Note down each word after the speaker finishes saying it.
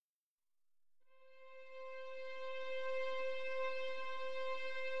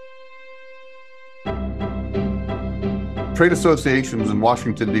Trade associations in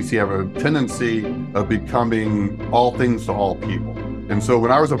Washington, D.C. have a tendency of becoming all things to all people. And so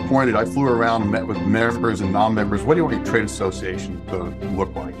when I was appointed, I flew around and met with members and non-members. What do you want your trade association to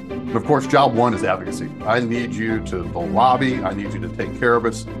look like? And of course, job one is advocacy. I need you to lobby. I need you to take care of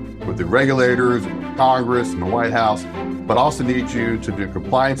us with the regulators and Congress and the White House, but I also need you to do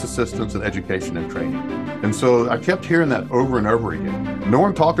compliance assistance and education and training. And so I kept hearing that over and over again. No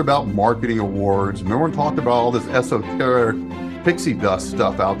one talked about marketing awards. No one talked about all this esoteric pixie dust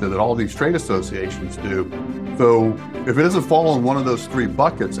stuff out there that all these trade associations do. So if it doesn't fall in one of those three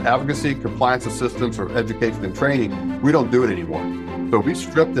buckets, advocacy, compliance assistance, or education and training, we don't do it anymore. So we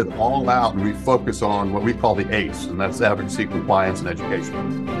stripped it all out and we focus on what we call the ACE, and that's advocacy, compliance, and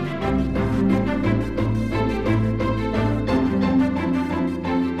education.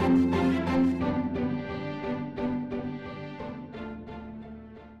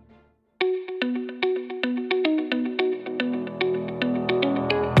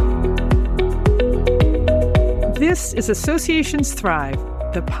 This is Associations Thrive,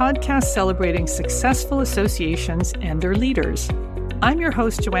 the podcast celebrating successful associations and their leaders. I'm your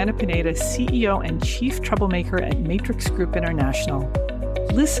host, Joanna Pineda, CEO and Chief Troublemaker at Matrix Group International.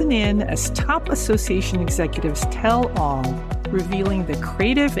 Listen in as top association executives tell all, revealing the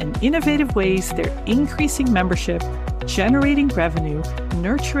creative and innovative ways they're increasing membership, generating revenue,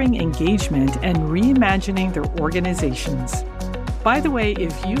 nurturing engagement, and reimagining their organizations. By the way,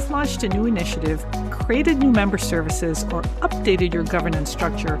 if you've launched a new initiative, created new member services, or updated your governance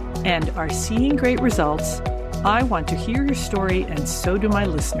structure and are seeing great results, I want to hear your story, and so do my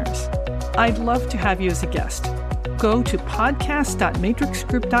listeners. I'd love to have you as a guest. Go to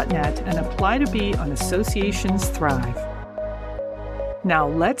podcast.matrixgroup.net and apply to be on Associations Thrive. Now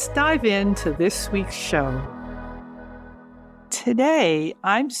let's dive into this week's show. Today,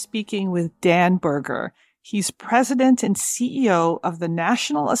 I'm speaking with Dan Berger. He's president and CEO of the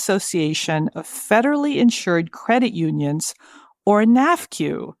National Association of Federally Insured Credit Unions, or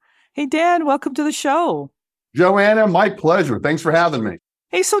NAFCU. Hey, Dan, welcome to the show. Joanna, my pleasure. Thanks for having me.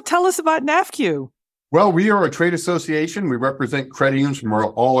 Hey, so tell us about NAFCU. Well, we are a trade association. We represent credit unions from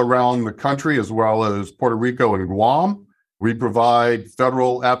all around the country, as well as Puerto Rico and Guam. We provide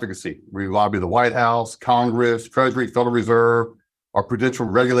federal advocacy. We lobby the White House, Congress, Treasury, Federal Reserve, our prudential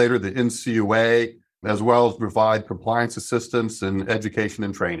regulator, the NCUA, as well as provide compliance assistance and education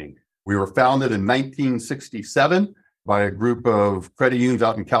and training. We were founded in 1967 by a group of credit unions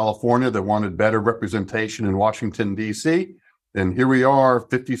out in California that wanted better representation in Washington, D.C. And here we are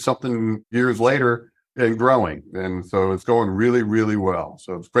 50-something years later and growing. And so it's going really, really well.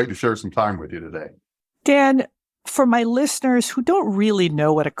 So it's great to share some time with you today. Dan, for my listeners who don't really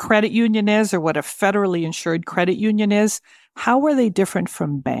know what a credit union is or what a federally insured credit union is, how are they different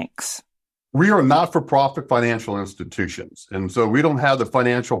from banks? We are not-for-profit financial institutions. And so we don't have the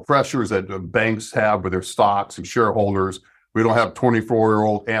financial pressures that banks have with their stocks and shareholders. We don't have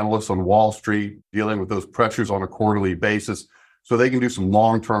 24-year-old analysts on Wall Street dealing with those pressures on a quarterly basis. So they can do some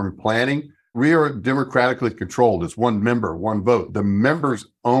long-term planning. We are democratically controlled. It's one member, one vote. The members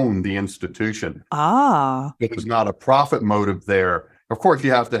own the institution. There's not a profit motive there. Of course,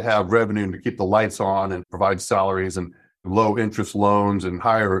 you have to have revenue to keep the lights on and provide salaries and low interest loans and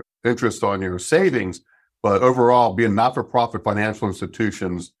higher interest on your savings. But overall, being not-for-profit financial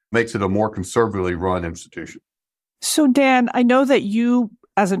institutions makes it a more conservatively run institution. So, Dan, I know that you,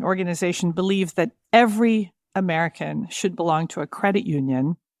 as an organization, believe that every American should belong to a credit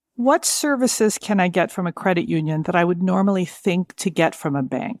union. What services can I get from a credit union that I would normally think to get from a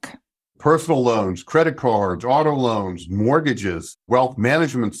bank? Personal loans, credit cards, auto loans, mortgages, wealth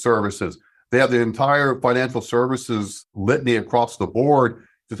management services. They have the entire financial services litany across the board.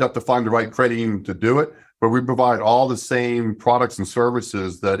 Just have to find the right credit union to do it. But we provide all the same products and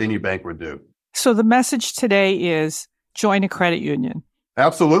services that any bank would do. So the message today is join a credit union.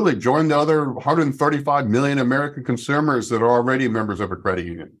 Absolutely. Join the other 135 million American consumers that are already members of a credit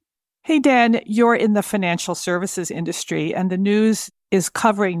union. Hey, Dan, you're in the financial services industry, and the news is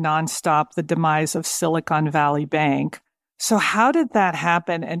covering nonstop the demise of Silicon Valley Bank. So how did that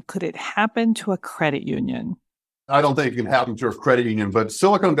happen, and could it happen to a credit union? I don't think it can happen to a credit union, but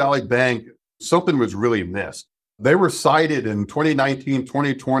Silicon Valley Bank, something was really missed. They were cited in 2019,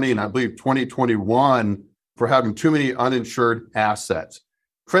 2020, and I believe 2021 for having too many uninsured assets.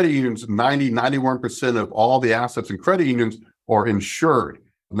 Credit unions, 91% of all the assets in credit unions are insured.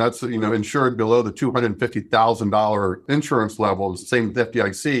 And that's, insured below the $250,000 insurance level. It's the same with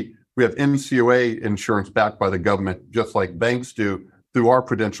FDIC. We have NCUA insurance backed by the government, just like banks do through our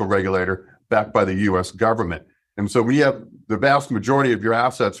prudential regulator backed by the U.S. government. And so we have the vast majority of your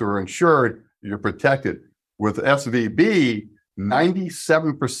assets are insured, you're protected. With SVB,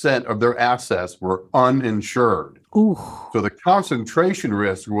 97% of their assets were uninsured. Ooh. So the concentration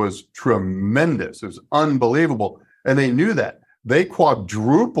risk was tremendous. It was unbelievable. And they knew that. They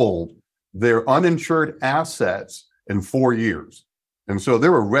quadrupled their uninsured assets in 4 years. And so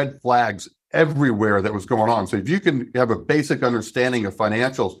there were red flags everywhere that was going on. So if you can have a basic understanding of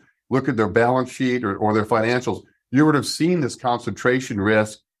financials, look at their balance sheet or their financials, you would have seen this concentration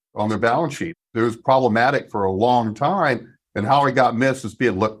risk on their balance sheet. It was problematic for a long time. And how it got missed is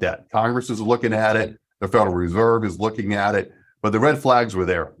being looked at. Congress is looking at it. The Federal Reserve is looking at it. But the red flags were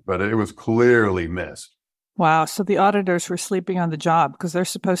there, but it was clearly missed. Wow. So the auditors were sleeping on the job because they're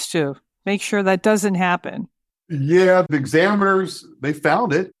supposed to make sure that doesn't happen. Yeah, the examiners, they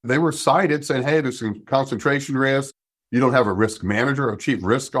found it. They were cited saying, hey, there's some concentration risk. You don't have a risk manager, a chief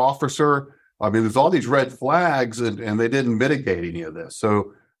risk officer. I mean, there's all these red flags and they didn't mitigate any of this.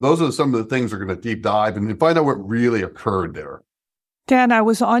 So those are some of the things we're going to deep dive and find out what really occurred there. Dan, I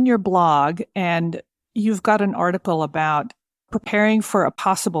was on your blog and you've got an article about preparing for a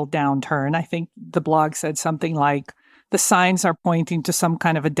possible downturn. I think the blog said something like, the signs are pointing to some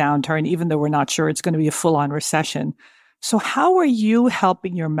kind of a downturn, even though we're not sure it's going to be a full-on recession. So how are you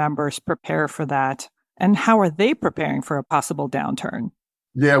helping your members prepare for that? And how are they preparing for a possible downturn?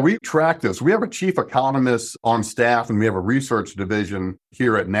 Yeah, we track this. We have a chief economist on staff and we have a research division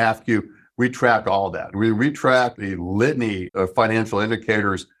here at NAFCU. We track all that. We track the litany of financial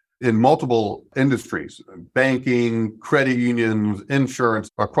indicators in multiple industries, banking, credit unions, insurance,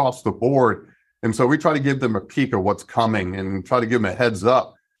 across the board. And so we try to give them a peek of what's coming and try to give them a heads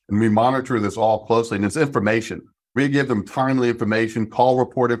up. And we monitor this all closely. And it's information. We give them timely information, call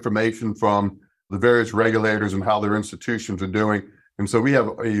report information from the various regulators and how their institutions are doing. And so we have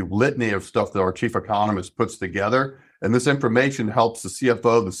a litany of stuff that our chief economist puts together. And this information helps the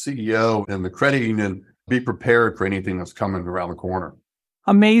CFO, the CEO, and the credit union be prepared for anything that's coming around the corner.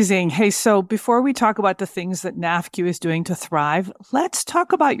 Amazing. Hey, so before we talk about the things that NAFCU is doing to thrive, let's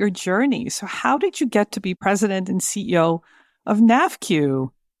talk about your journey. So how did you get to be president and CEO of NAFCU?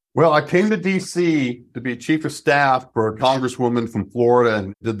 Well, I came to D.C. to be chief of staff for a congresswoman from Florida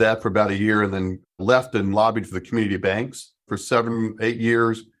and did that for about a year and then left and lobbied for the community banks for 7-8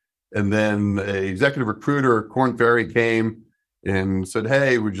 years. And then an executive recruiter, Korn Ferry, came and said,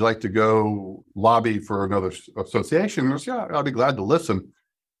 hey, would you like to go lobby for another association? And I said, yeah, I'll be glad to listen.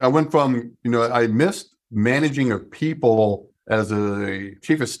 I went from, I missed managing of people as a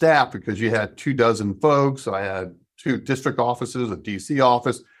chief of staff because you had 24 folks. I had 2 district offices, a DC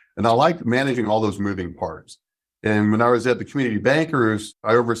office, and I liked managing all those moving parts. And when I was at the community bankers,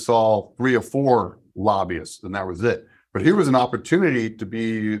 I oversaw 3 or 4 lobbyists, and that was it. But here was an opportunity to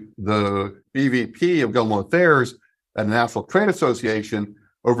be the EVP of Government Affairs at the National Trade Association,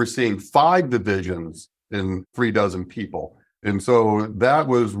 overseeing 5 divisions and 36 people. And so that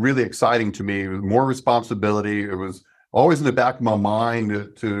was really exciting to me. It was more responsibility. It was always in the back of my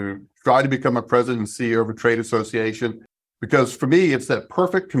mind to try to become a president and CEO of a trade association, because for me, it's that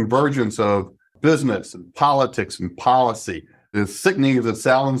perfect convergence of business and politics and policy. It's sickening as it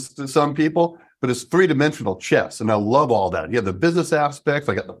sounds to some people, but it's 3-dimensional chess. And I love all that. You have the business aspects,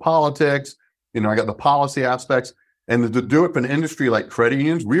 I got the politics, I got the policy aspects. And to do it for an industry like credit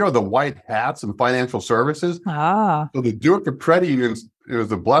unions, we are the white hats in financial services. So to do it for credit unions, it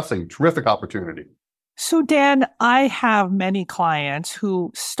was a blessing, terrific opportunity. So Dan, I have many clients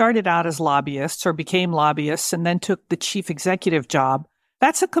who started out as lobbyists or became lobbyists and then took the chief executive job.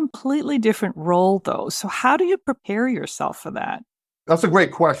 That's a completely different role, though. So how do you prepare yourself for that? That's a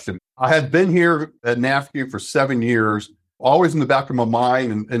great question. I had been here at NAFCU for 7 years, always in the back of my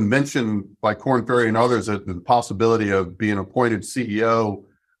mind and mentioned by Korn Ferry and others that the possibility of being appointed CEO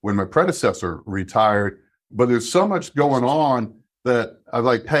when my predecessor retired. But there's so much going on that I was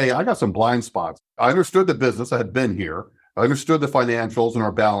like, hey, I got some blind spots. I understood the business. I had been here. I understood the financials and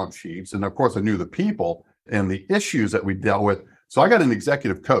our balance sheets. And of course, I knew the people and the issues that we dealt with. So I got an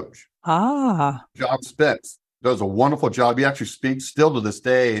executive coach. John Spence does a wonderful job. He actually speaks still to this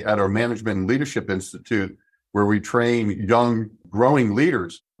day at our Management and Leadership Institute, where we train young, growing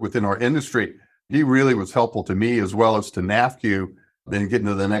leaders within our industry. He really was helpful to me as well as to NAFCU in getting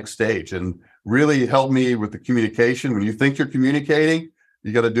to the next stage and really helped me with the communication. When you think you're communicating,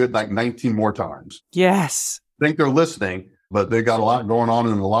 you got to do it like 19 more times. Yes. Think they're listening, but they got a lot going on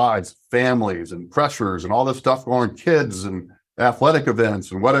in their lives, families and pressures and all this stuff going on, kids and athletic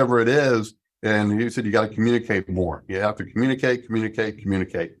events and whatever it is. And he said, you got to communicate more. You have to communicate.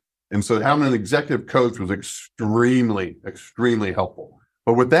 And so having an executive coach was extremely, extremely helpful.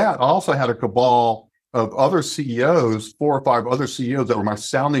 But with that, I also had a cabal of other CEOs, 4 or 5 other CEOs that were my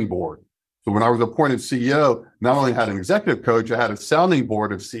sounding board. So when I was appointed CEO, not only had an executive coach, I had a sounding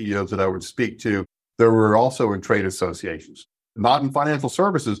board of CEOs that I would speak to. There were also in trade associations, not in financial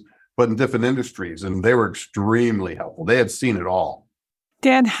services, but in different industries. And they were extremely helpful. They had seen it all.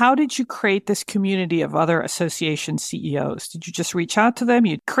 Dan, how did you create this community of other association CEOs? Did you just reach out to them?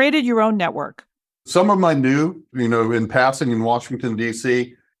 You created your own network. Some of them I knew, in passing in Washington,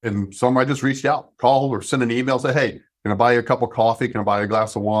 D.C., and some I just reached out, called or sent an email, say, hey, can I buy you a cup of coffee? Can I buy you a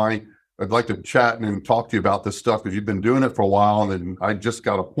glass of wine? I'd like to chat and talk to you about this stuff because you've been doing it for a while and I just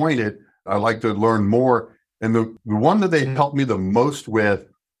got appointed. I'd like to learn more. And the one that they helped me the most with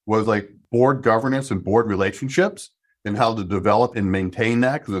was like board governance and board relationships and how to develop and maintain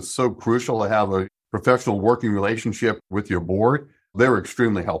that, because it's so crucial to have a professional working relationship with your board. They were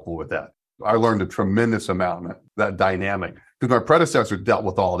extremely helpful with that. I learned a tremendous amount of that dynamic because my predecessor dealt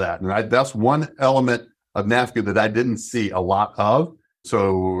with all that. And that's one element of NAFCU that I didn't see a lot of.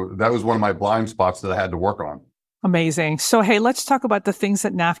 So that was one of my blind spots that I had to work on. Amazing. So, hey, let's talk about the things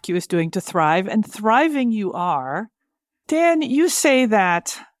that NAFCU is doing to thrive. And thriving you are. Dan, you say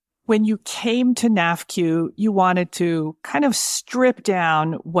that when you came to NAFCU, you wanted to kind of strip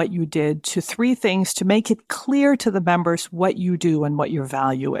down what you did to three things to make it clear to the members what you do and what your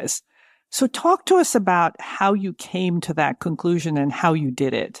value is. So talk to us about how you came to that conclusion and how you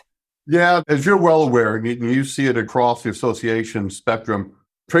did it. Yeah, as you're well aware, and you see it across the association spectrum,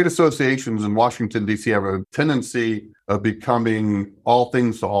 trade associations in Washington, D.C. have a tendency of becoming all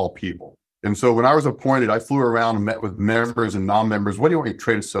things to all people. And so when I was appointed, I flew around and met with members and non-members. What do you want your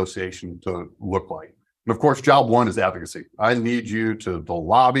trade association to look like? And of course, job one is advocacy. I need you to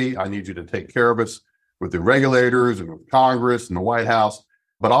lobby. I need you to take care of us with the regulators and with Congress and the White House,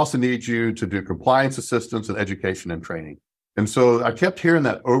 but I also need you to do compliance assistance and education and training. And so I kept hearing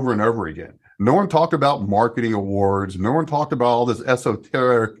that over and over again. No one talked about marketing awards. No one talked about all this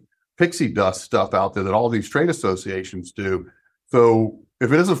esoteric pixie dust stuff out there that all these trade associations do. So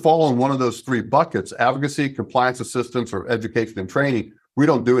if it doesn't fall in one of those three buckets, advocacy, compliance assistance, or education and training, we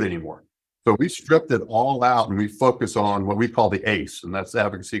don't do it anymore. So we stripped it all out and we focus on what we call the ACE, and that's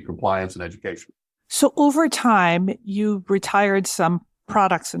advocacy, compliance, and education. So over time, you retired some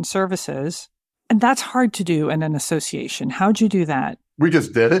products and services, and that's hard to do in an association. How'd you do that? We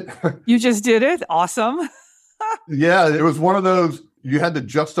just did it. You just did it? Awesome. Yeah, it was one of those, you had to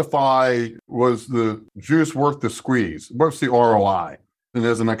justify, was the juice worth the squeeze? What's the ROI? And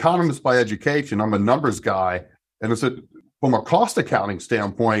as an economist by education, I'm a numbers guy. And it's from a cost accounting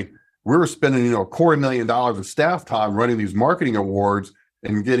standpoint, we were spending, $250,000 of staff time running these marketing awards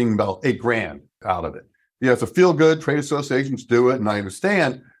and getting about $8,000 out of it. Yeah, it's a feel good. Trade associations do it. And I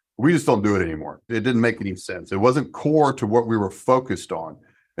understand. We just don't do it anymore. It didn't make any sense. It wasn't core to what we were focused on.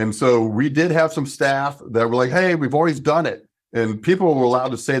 And so we did have some staff that were like, hey, we've always done it. And people were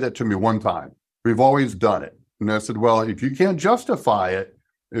allowed to say that to me one time. We've always done it. And I said, well, if you can't justify it,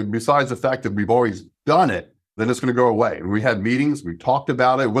 besides the fact that we've always done it, then it's going to go away. And we had meetings. We talked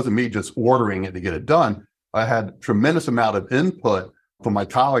about it. It wasn't me just ordering it to get it done. I had a tremendous amount of input from my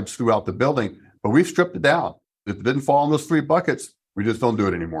colleagues throughout the building, but we stripped it down. If it didn't fall in those three buckets, we just don't do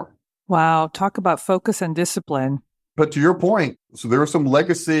it anymore. Wow. Talk about focus and discipline. But to your point, so there was some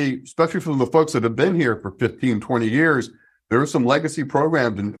legacy, especially from the folks that have been here for 15, 20 years, there were some legacy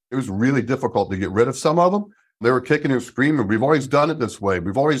programs, and it was really difficult to get rid of some of them. They were kicking and screaming, we've always done it this way.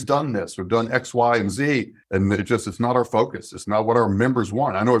 We've always done this. We've done X, Y, and Z. And it's not our focus. It's not what our members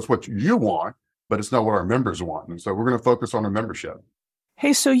want. I know it's what you want, but it's not what our members want. And so we're going to focus on our membership.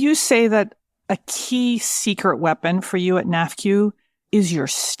 Hey, so you say that a key secret weapon for you at NAFCU is your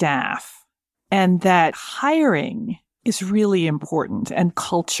staff, and that hiring is really important, and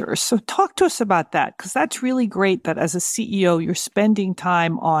culture. So talk to us about that, because that's really great that as a CEO, you're spending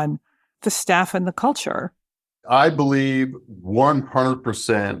time on the staff and the culture. I believe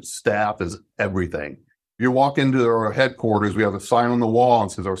 100% staff is everything. You walk into our headquarters, we have a sign on the wall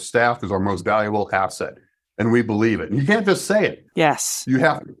that says our staff is our most valuable asset. And we believe it. And you can't just say it. Yes. You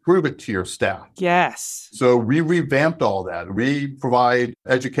have to prove it to your staff. Yes. So we revamped all that. We provide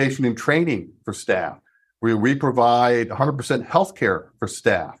education and training for staff. We provide 100% healthcare for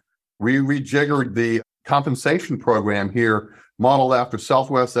staff. We rejiggered the compensation program here, modeled after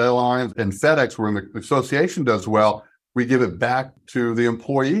Southwest Airlines and FedEx, where the association does well. We give it back to the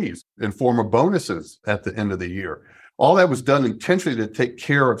employees in form of bonuses at the end of the year. All that was done intentionally to take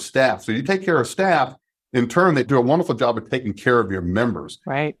care of staff. So you take care of staff, in turn, they do a wonderful job of taking care of your members.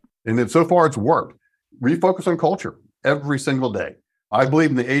 Right. And then so far it's worked. We focus on culture every single day. I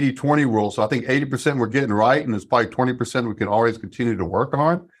believe in the 80-20 rule. So I think 80% we're getting right, and there's probably 20% we can always continue to work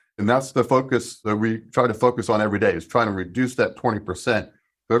on. And that's the focus that we try to focus on every day, is trying to reduce that 20%.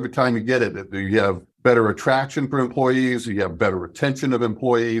 Because So every time you get it, you have better attraction for employees, you have better retention of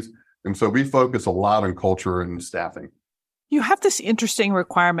employees. And so we focus a lot on culture and staffing. You have this interesting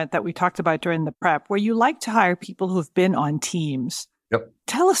requirement that we talked about during the prep where you like to hire people who've been on teams. Yep.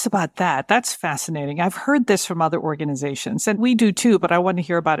 Tell us about that. That's fascinating. I've heard this from other organizations, and we do too, but I want to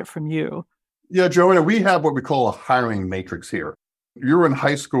hear about it from you. Yeah, Joanna, we have what we call a hiring matrix here. You're in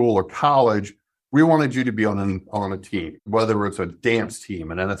high school or college, we wanted you to be on a team, whether it's a dance team,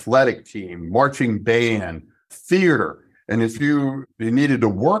 an athletic team, marching band, theater. And if you needed to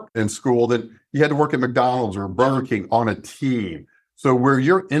work in school, then you had to work at McDonald's or Burger King on a team. So where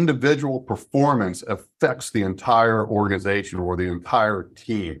your individual performance affects the entire organization or the entire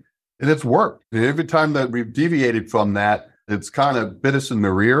team. And it's worked. And every time that we've deviated from that, it's kind of bit us in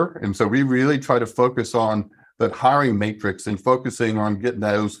the rear. And so we really try to focus on that hiring matrix and focusing on getting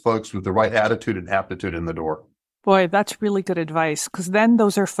those folks with the right attitude and aptitude in the door. Boy, that's really good advice, because then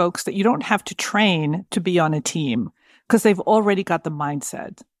those are folks that you don't have to train to be on a team because they've already got the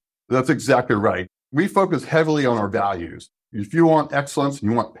mindset. That's exactly right. We focus heavily on our values. If you want excellence, and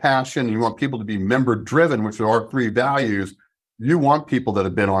you want passion, and you want people to be member-driven, which are our 3 values, you want people that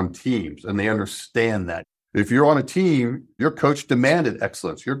have been on teams and they understand that. If you're on a team, your coach demanded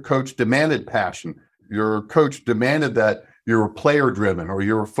excellence. Your coach demanded passion. Your coach demanded that you're player-driven or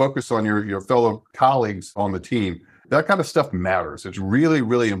you're focused on your fellow colleagues on the team. That kind of stuff matters. It's really,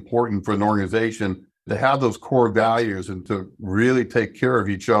 really important for an organization to have those core values and to really take care of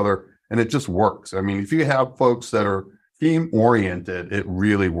each other. And it just works. I mean, if you have folks that are team-oriented, it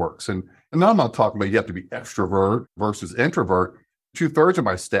really works. And now I'm not talking about you have to be extrovert versus introvert. 2/3 of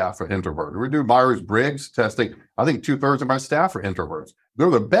my staff are introverted. We do Myers-Briggs testing. I think 2/3 of my staff are introverts. They're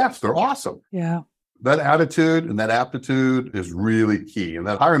the best. They're awesome. Yeah. That attitude and that aptitude is really key. And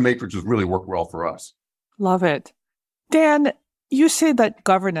that hiring matrix has really worked well for us. Love it. Dan, you say that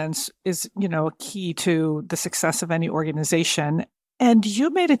governance is, key to the success of any organization. And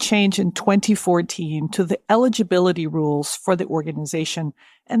you made a change in 2014 to the eligibility rules for the organization,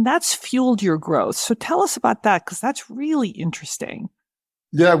 and that's fueled your growth. So tell us about that, because that's really interesting.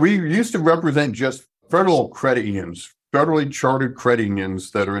 Yeah, we used to represent just federal credit unions, federally chartered credit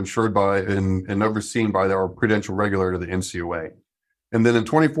unions that are insured by and overseen by our prudential regulator, the NCUA. And then in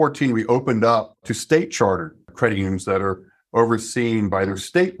 2014, we opened up to state chartered credit unions that are overseen by their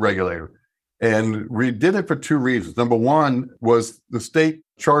state regulator. And we did it for 2 reasons. Number one was the state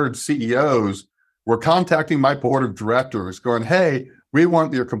chartered CEOs were contacting my board of directors going, hey, we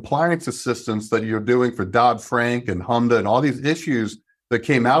want your compliance assistance that you're doing for Dodd-Frank and HMDA and all these issues that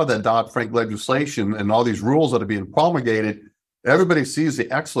came out of that Dodd-Frank legislation and all these rules that are being promulgated. Everybody sees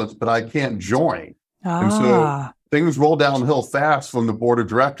the excellence, but I can't join. And so things roll downhill fast from the board of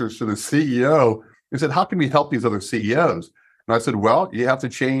directors to the CEO. He said, how can we help these other CEOs? And I said, well, you have to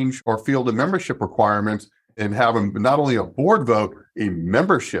change our field of membership requirements and have them not only a board vote, a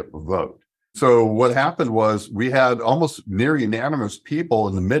membership vote. So what happened was we had almost near unanimous people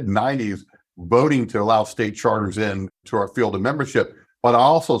in the mid-90s voting to allow state charters in to our field of membership. But I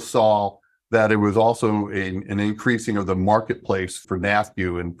also saw that it was also an increasing of the marketplace for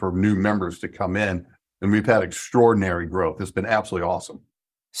NAFCU and for new members to come in. And we've had extraordinary growth. It's been absolutely awesome.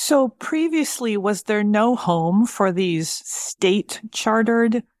 So previously, was there no home for these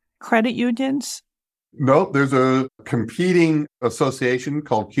state-chartered credit unions? No, there's a competing association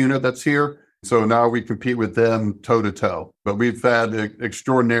called CUNA that's here. So now we compete with them toe-to-toe. But we've had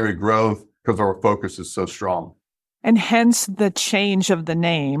extraordinary growth because our focus is so strong. And hence the change of the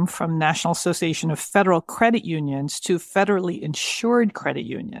name from National Association of Federal Credit Unions to Federally-Insured Credit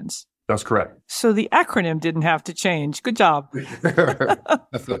Unions. That's correct. So the acronym didn't have to change. Good job.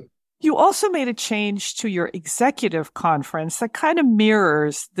 You also made a change to your executive conference that kind of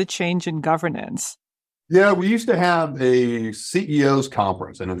mirrors the change in governance. Yeah, we used to have a CEOs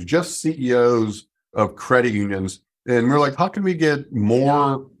conference, and it was just CEOs of credit unions. And we're like, how can we get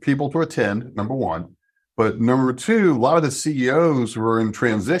more people to attend, number one? But number two, a lot of the CEOs were in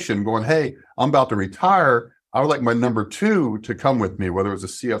transition going, hey, I'm about to retire. I would like my number 2 to come with me, whether it's a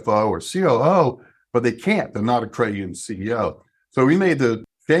CFO or COO, but they can't. They're not a credit union CEO. So we made the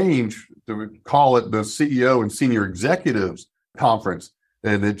change to call it the CEO and Senior Executives Conference.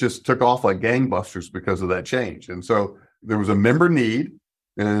 And it just took off like gangbusters because of that change. And so there was a member need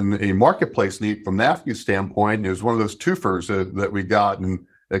and a marketplace need from NAFCU standpoint. And it was one of those twofers that we got in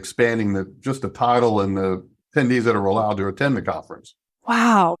expanding just the title and the attendees that are allowed to attend the conference.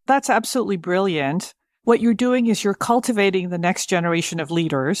 Wow, that's absolutely brilliant. What you're doing is you're cultivating the next generation of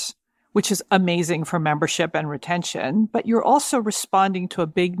leaders, which is amazing for membership and retention, but you're also responding to a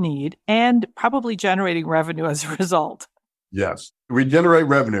big need and probably generating revenue as a result. Yes. We generate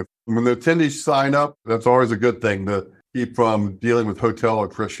revenue. When the attendees sign up, that's always a good thing to keep from dealing with hotel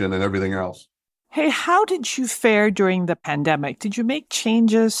attrition and everything else. Hey, how did you fare during the pandemic? Did you make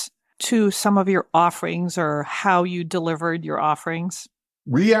changes to some of your offerings or how you delivered your offerings?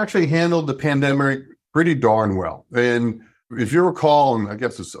 We actually handled the pandemic pretty darn well. And if you recall, and I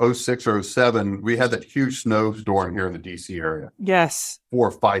guess it's 06 or 07, we had that huge snowstorm here in the DC area. Yes. 4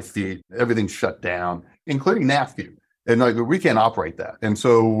 or 5 feet, everything shut down, including NAFCU. And we can't operate that. And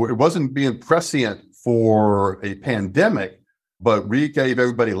so it wasn't being prescient for a pandemic, but we gave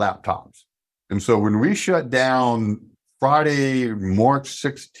everybody laptops. And so when we shut down Friday, March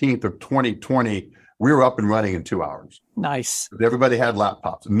 16th of 2020, we were up and running in 2 hours. Nice. Everybody had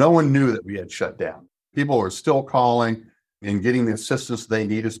laptops. No one knew that we had shut down. People were still calling and getting the assistance they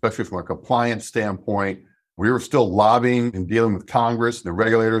needed, especially from a compliance standpoint. We were still lobbying and dealing with Congress and the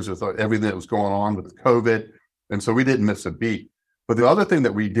regulators with everything that was going on with COVID. And so we didn't miss a beat. But the other thing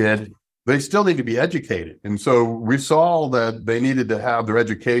that we did, they still need to be educated. And so we saw that they needed to have their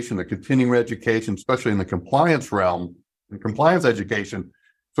education, the continuing education, especially in the compliance realm, the compliance education.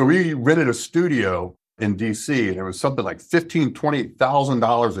 So we rented a studio in DC, and it was something like $15,000,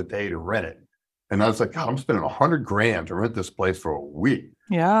 $20,000 a day to rent it. And I was like, God, I'm spending $100,000 to rent this place for a week.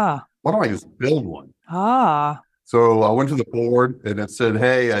 Yeah. Why don't I just build one? Ah. So I went to the board and it said,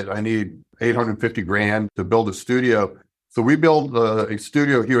 hey, I need $850,000 to build a studio. So we built a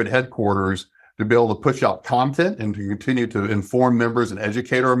studio here at headquarters to be able to push out content and to continue to inform members and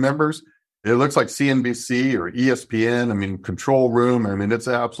educate our members. It looks like CNBC or ESPN, control room. It's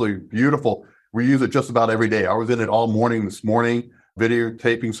absolutely beautiful. We use it just about every day. I was in it all morning this morning,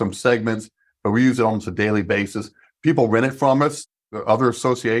 videotaping some segments, but we use it almost a daily basis. People rent it from us. Other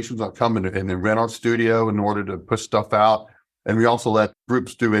associations will come and rent our studio in order to push stuff out. And we also let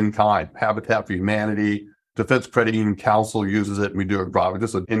groups do in-kind. Habitat for Humanity, Defense Credit Union Council uses it, and we do it broadly.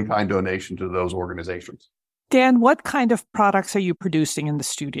 Just an in-kind donation to those organizations. Dan, what kind of products are you producing in the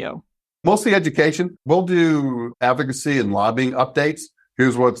studio? Mostly education. We'll do advocacy and lobbying updates.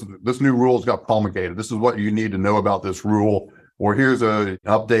 Here's this new rule's got promulgated. This is what you need to know about this rule. Or here's an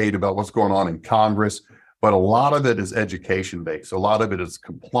update about what's going on in Congress. But a lot of it is education-based. A lot of it is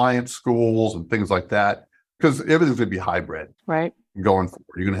compliance schools and things like that, because everything's going to be hybrid. Right. Going forward.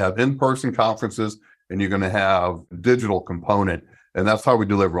 You're going to have in-person conferences and you're going to have a digital component. And that's how we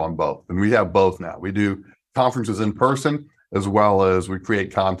deliver on both. And we have both now. We do conferences in person as well as we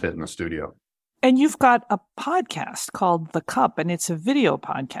create content in the studio. And you've got a podcast called The Cup, and it's a video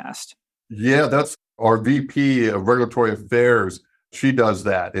podcast. Yeah, that's our VP of Regulatory Affairs. She does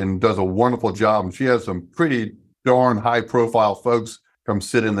that and does a wonderful job. And she has some pretty darn high-profile folks come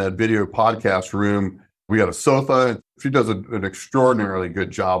sit in that video podcast room. We got a sofa. She does an extraordinarily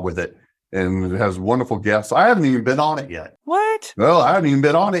good job with it and has wonderful guests. I haven't even been on it yet. What? Well, I haven't even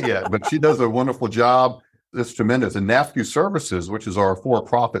been on it yet, but she does a wonderful job. It's tremendous. And NAFCU Services, which is our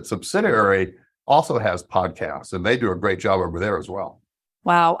for-profit subsidiary, also has podcasts, and they do a great job over there as well.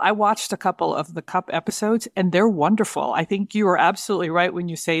 Wow. I watched a couple of the Cup episodes, and they're wonderful. I think you are absolutely right when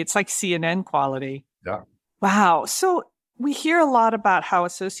you say it's like CNN quality. Yeah. Wow. So we hear a lot about how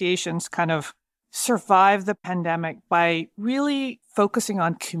associations kind of survive the pandemic by really focusing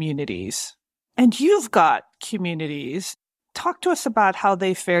on communities. And you've got communities. Talk to us about how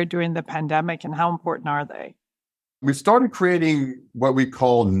they fared during the pandemic and how important are they? We started creating what we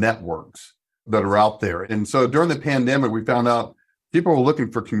call networks that are out there. And so during the pandemic, we found out people were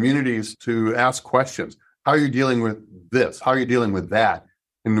looking for communities to ask questions. How are you dealing with this? How are you dealing with that?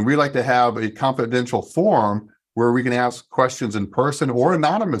 And we like to have a confidential forum where we can ask questions in person or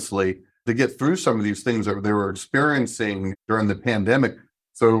anonymously to get through some of these things that they were experiencing during the pandemic.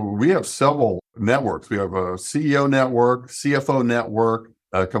 So we have several networks. We have a CEO network, CFO network,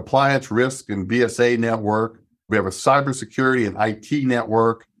 a compliance risk and BSA network. We have a cybersecurity and IT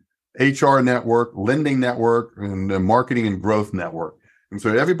network, HR network, lending network, and a marketing and growth network. And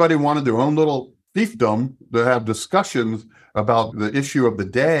so everybody wanted their own little fiefdom to have discussions about the issue of the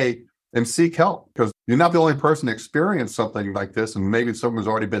day and seek help, because you're not the only person to experience something like this. And maybe someone's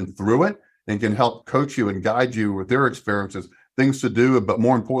already been through it and can help coach you and guide you with their experiences, things to do, but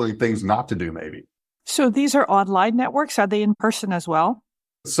more importantly, things not to do maybe. So these are online networks. Are they in person as well?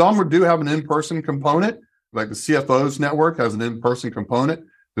 Some do have an in-person component, like the CFO's network has an in-person component.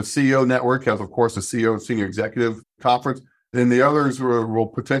 The CEO network has, of course, the CEO and Senior Executive Conference. And the others will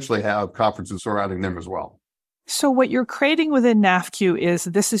potentially have conferences surrounding them as well. So what you're creating within NAFCU is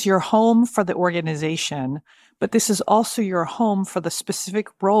this is your home for the organization, but this is also your home for the specific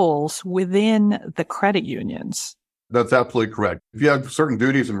roles within the credit unions. That's absolutely correct. If you have certain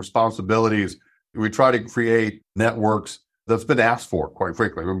duties and responsibilities, we try to create networks that's been asked for, quite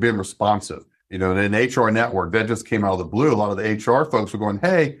frankly. We're being responsive. And in HR Network, that just came out of the blue. A lot of the HR folks were going,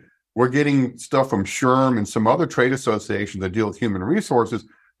 hey, we're getting stuff from SHRM and some other trade associations that deal with human resources,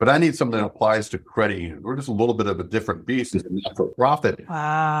 but I need something that applies to credit unions. We're just a little bit of a different beast as a not-for-profit.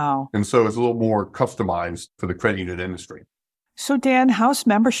 Wow. And so it's a little more customized for the credit union industry. So Dan, how's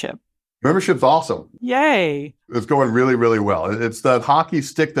membership? Membership's awesome. Yay. It's going really, really well. It's that hockey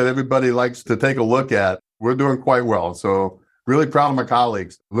stick that everybody likes to take a look at. We're doing quite well. So really proud of my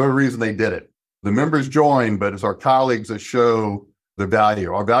colleagues. The reason they did it. The members join, but it's our colleagues that show the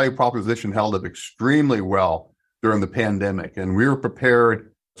value. Our value proposition held up extremely well during the pandemic, and we were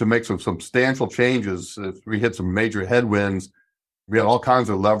prepared to make some substantial changes if we hit some major headwinds. We had all kinds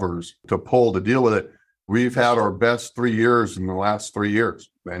of levers to pull to deal with it. We've had our best 3 years in the last 3 years,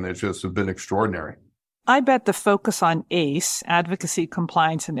 and it's just been extraordinary. I bet the focus on ACE, advocacy,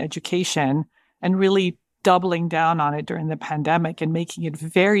 compliance, and education, and really doubling down on it during the pandemic and making it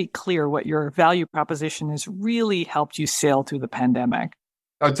very clear what your value proposition has really helped you sail through the pandemic.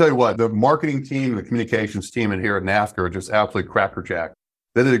 I'll tell you what, the marketing team, the communications team in here at NAFCU are just absolutely crackerjack.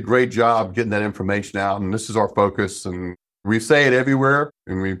 They did a great job getting that information out, and this is our focus. And we say it everywhere,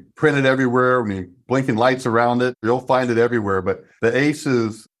 and we print it everywhere. We blinking lights around it. You'll find it everywhere. But the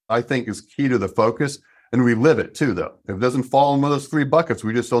ACEs, I think, is key to the focus, and we live it too, though. If it doesn't fall in one of those 3 buckets,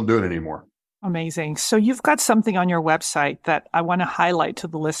 we just don't do it anymore. Amazing. So you've got something on your website that I want to highlight to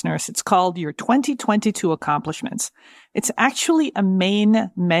the listeners. It's called your 2022 accomplishments. It's actually a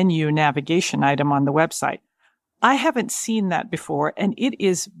main menu navigation item on the website. I haven't seen that before, and it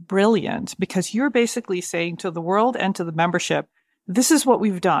is brilliant because you're basically saying to the world and to the membership, this is what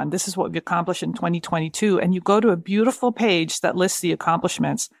we've done. This is what we've accomplished in 2022. And you go to a beautiful page that lists the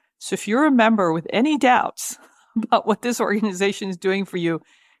accomplishments. So if you're a member with any doubts about what this organization is doing for you,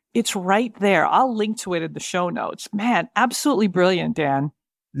 it's right there. I'll link to it in the show notes. Man, absolutely brilliant, Dan.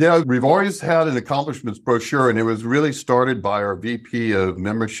 Yeah, we've always had an accomplishments brochure, and it was really started by our VP of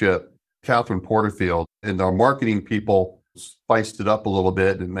membership, Catherine Porterfield, and our marketing people spiced it up a little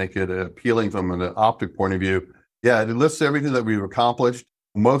bit and make it appealing from an optic point of view. Yeah, it lists everything that we've accomplished,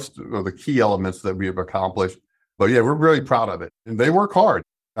 most of the key elements that we have accomplished. But yeah, we're really proud of it. And they work hard.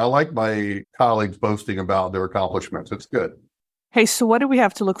 I like my colleagues boasting about their accomplishments. It's good. Hey, so what do we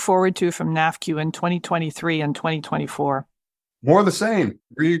have to look forward to from NAFCU in 2023 and 2024? More of the same.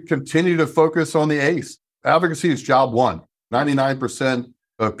 We continue to focus on the ACE. Advocacy is job one. 99%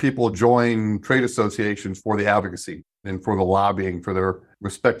 of people join trade associations for the advocacy and for the lobbying for their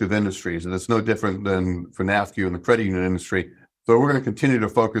respective industries. And it's no different than for NAFCU and the credit union industry. So we're going to continue to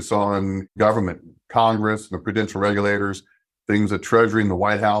focus on government, Congress, and the prudential regulators, things that Treasury and the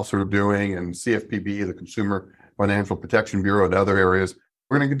White House are doing, and CFPB, the Consumer Financial Protection Bureau, and other areas.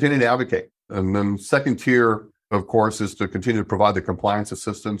 We're going to continue to advocate. And then second tier, of course, is to continue to provide the compliance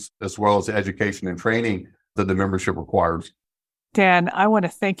assistance as well as the education and training that the membership requires. Dan, I want to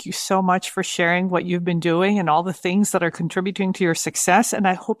thank you so much for sharing what you've been doing and all the things that are contributing to your success. And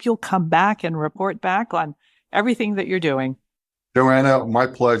I hope you'll come back and report back on everything that you're doing. Joanna, my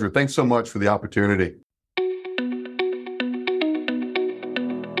pleasure. Thanks so much for the opportunity.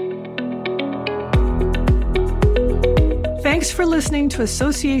 Thanks for listening to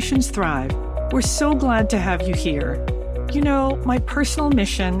Associations Thrive. We're so glad to have you here. You know, my personal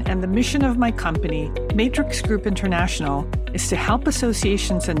mission and the mission of my company, Matrix Group International, is to help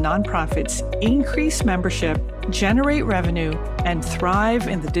associations and nonprofits increase membership, generate revenue, and thrive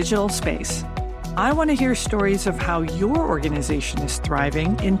in the digital space. I want to hear stories of how your organization is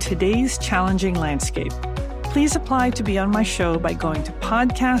thriving in today's challenging landscape. Please apply to be on my show by going to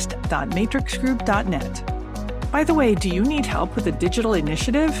podcast.matrixgroup.net. By the way, do you need help with a digital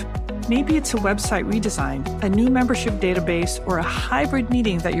initiative? Maybe it's a website redesign, a new membership database, or a hybrid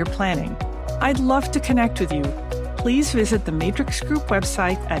meeting that you're planning. I'd love to connect with you. Please visit the Matrix Group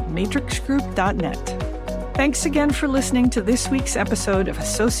website at matrixgroup.net. Thanks again for listening to this week's episode of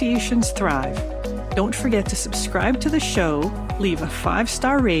Associations Thrive. Don't forget to subscribe to the show, leave a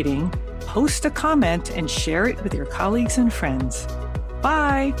 5-star rating, post a comment, and share it with your colleagues and friends.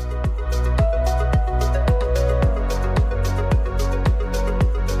 Bye!